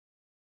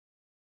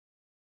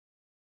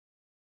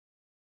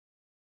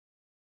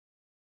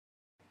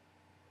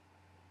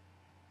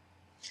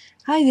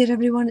Hi there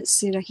everyone, it's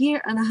Sarah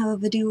here and I have a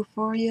video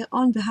for you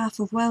on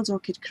behalf of Wild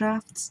Orchid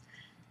Crafts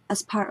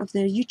as part of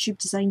their YouTube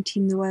design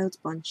team, The Wild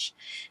Bunch.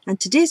 And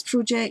today's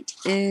project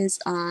is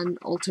an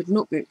altered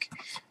notebook.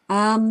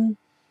 I've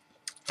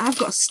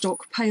got a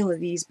stockpile of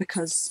these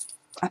because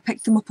I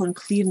picked them up on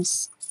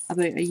clearance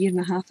about a year and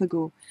a half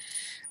ago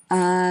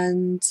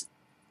and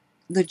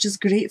they're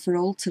just great for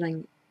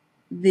altering.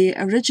 The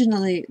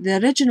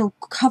original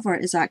cover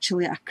is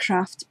actually a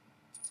craft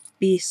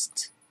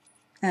based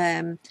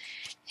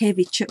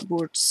heavy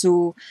chipboard,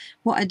 so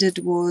what I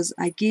did was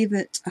I gave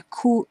it a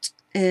coat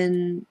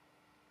in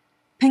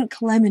pink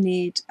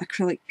lemonade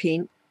acrylic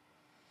paint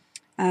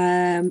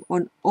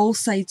on all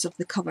sides of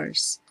the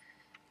covers,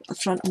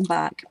 front and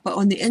back, but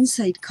on the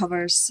inside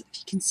covers,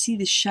 if you can see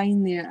the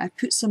shine there, I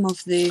put some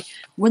of the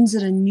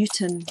Winsor &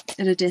 Newton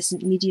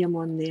iridescent medium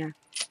on there.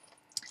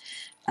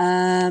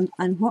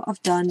 And what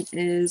I've done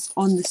is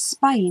on the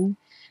spine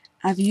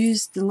I've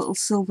used the little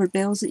silver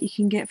bells that you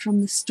can get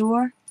from the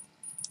store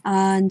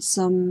and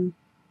some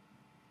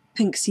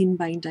pink seam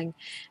binding,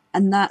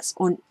 and that's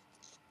on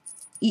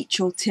each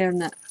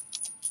alternate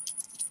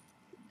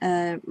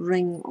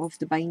ring of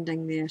the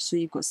binding there, so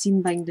you've got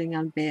seam binding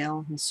and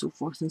bell and so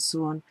forth and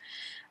so on.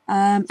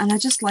 And I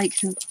just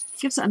like it,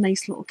 gives it a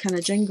nice little kind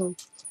of jingle.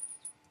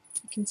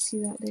 You can see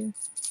that there.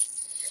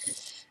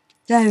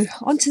 Now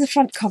onto the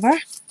front cover.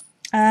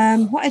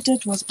 What I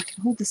did was, I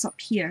can hold this up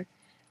here,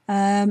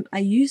 I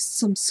used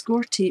some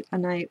score tape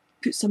and I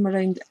put some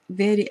around the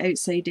very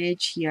outside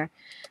edge here,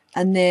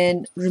 and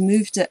then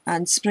removed it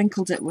and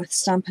sprinkled it with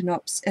Stampin'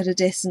 Up's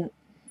iridescent,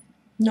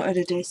 not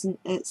iridescent,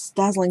 it's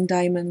Dazzling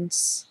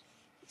Diamonds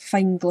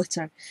fine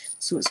glitter,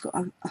 so it's got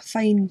a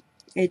fine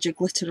edge of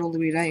glitter all the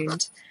way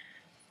around.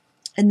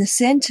 In the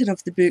centre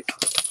of the book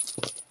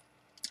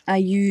I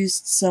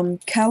used some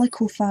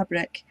calico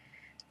fabric,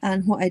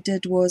 and what I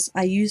did was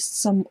I used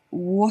some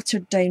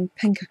watered down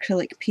pink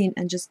acrylic paint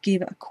and just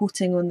gave it a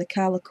coating on the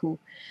calico,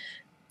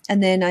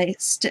 and then I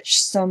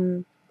stitched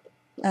some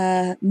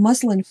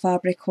muslin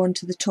fabric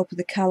onto the top of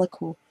the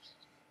calico,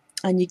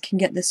 and you can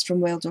get this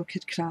from Wild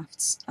Orchid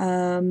Crafts.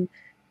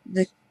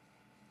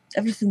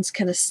 Everything's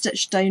kind of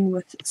stitched down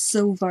with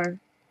silver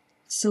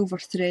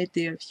thread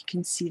there, if you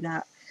can see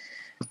that.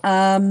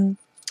 I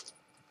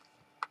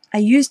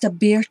used a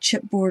bare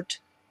chipboard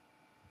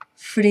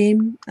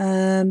frame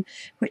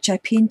which I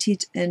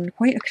painted in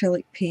white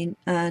acrylic paint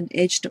and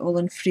edged it all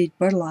in frayed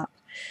burlap,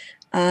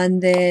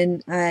 and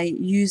then I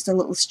used a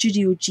little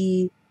Studio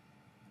G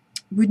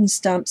wooden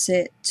stamp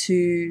set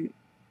to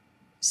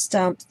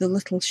stamp the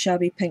little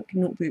shabby pink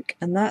notebook,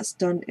 and that's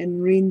done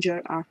in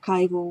Ranger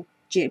Archival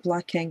jet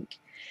black ink.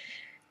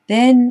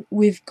 Then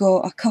we've got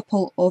a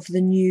couple of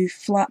the new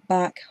flat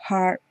back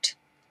heart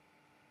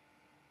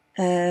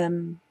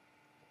pearls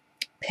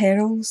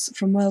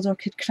from Wild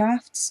Orchid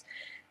Crafts,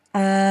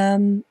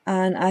 and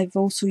I've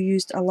also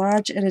used a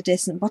large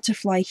iridescent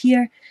butterfly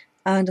here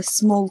and a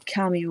small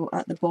cameo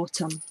at the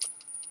bottom.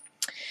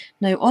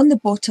 Now on the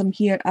bottom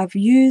here I've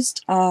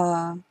used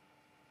a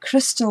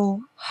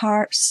crystal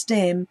heart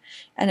stem,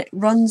 and it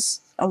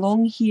runs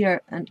along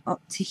here and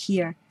up to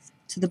here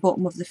to the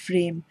bottom of the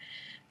frame,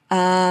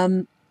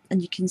 and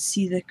you can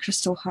see the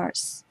crystal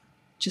hearts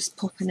just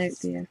popping out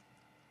there. You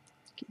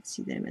can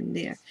see them in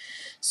there.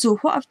 So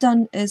what I've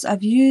done is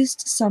I've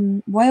used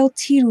some wild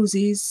tea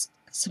roses,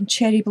 some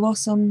cherry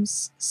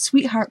blossoms,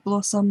 sweetheart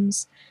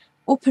blossoms,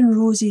 open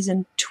roses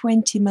in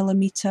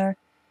 20mm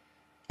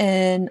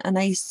in a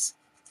nice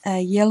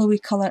yellowy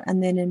colour,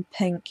 and then in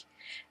pink.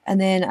 And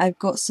then I've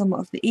got some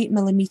of the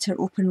 8mm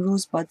open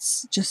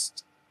rosebuds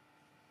just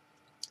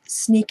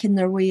snaking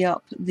their way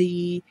up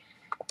the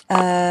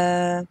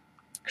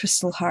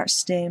crystal heart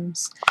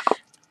stems.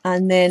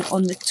 And then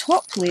on the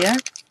top layer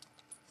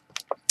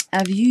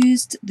I've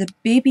used the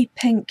baby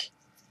pink,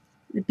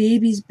 the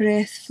baby's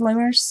breath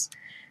flowers.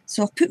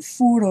 So I've put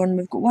 4 on.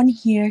 We've got one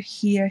here,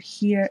 here,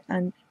 here,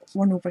 and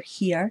one over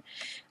here.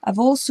 I've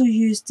also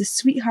used the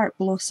sweetheart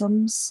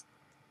blossoms.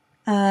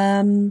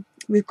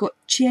 We've got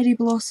cherry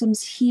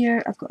blossoms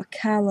here. I've got a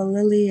calla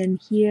lily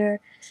in here.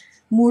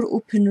 More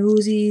open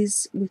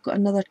roses. We've got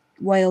another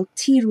wild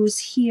tea rose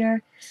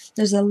here.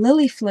 There's a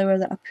lily flower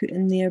that I put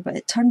in there, but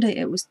it turned out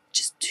it was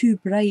just too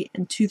bright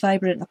and too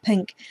vibrant a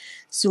pink,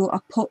 so I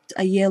popped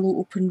a yellow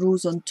open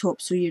rose on top,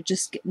 so you're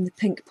just getting the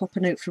pink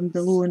popping out from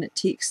below, and it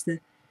takes the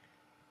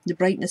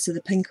brightness of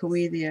the pink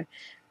away there.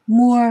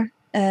 More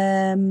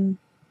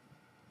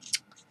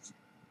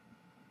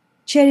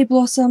cherry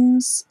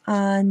blossoms,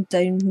 and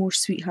down more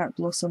sweetheart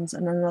blossoms,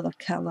 and another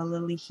calla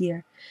lily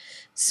here.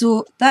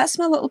 So that's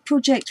my little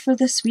project for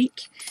this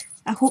week.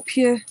 I hope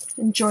you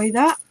enjoy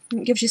that,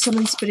 and it gives you some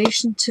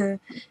inspiration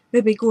to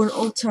maybe go and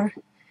alter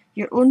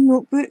your own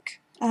notebook.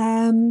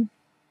 And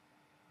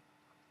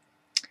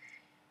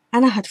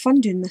I had fun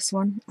doing this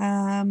one.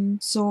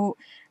 So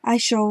I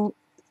shall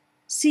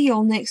see you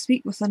all next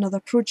week with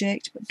another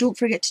project, but don't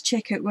forget to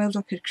check out Wild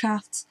Orchid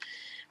Crafts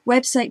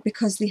website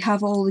because they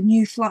have all the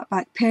new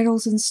flatback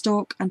pearls in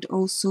stock, and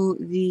also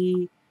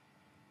the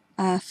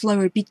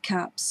flower bead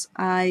caps.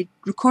 I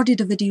recorded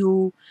a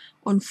video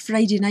on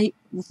Friday night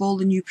with all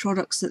the new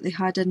products that they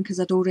had in, because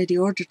I'd already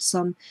ordered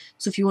some.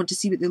 So if you want to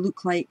see what they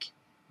look like,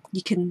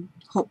 you can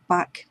hop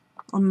back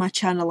on my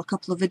channel a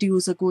couple of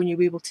videos ago and you'll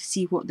be able to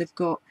see what they've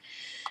got.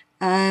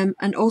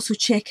 And also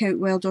check out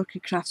Wild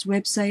Orchid Crafts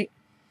website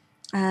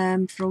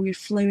for all your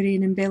flowery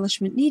and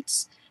embellishment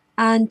needs,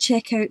 and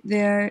check out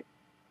their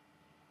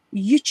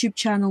YouTube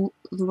channel,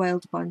 The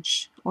Wild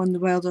Bunch, on the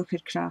Wild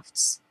Orchid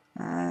Crafts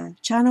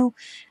channel,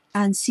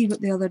 and see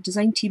what the other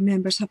design team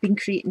members have been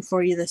creating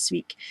for you this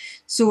week.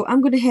 So I'm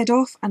going to head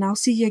off, and I'll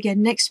see you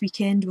again next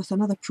weekend with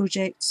another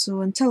project.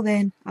 So until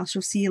then, I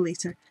shall see you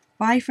later.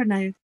 Bye for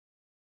now.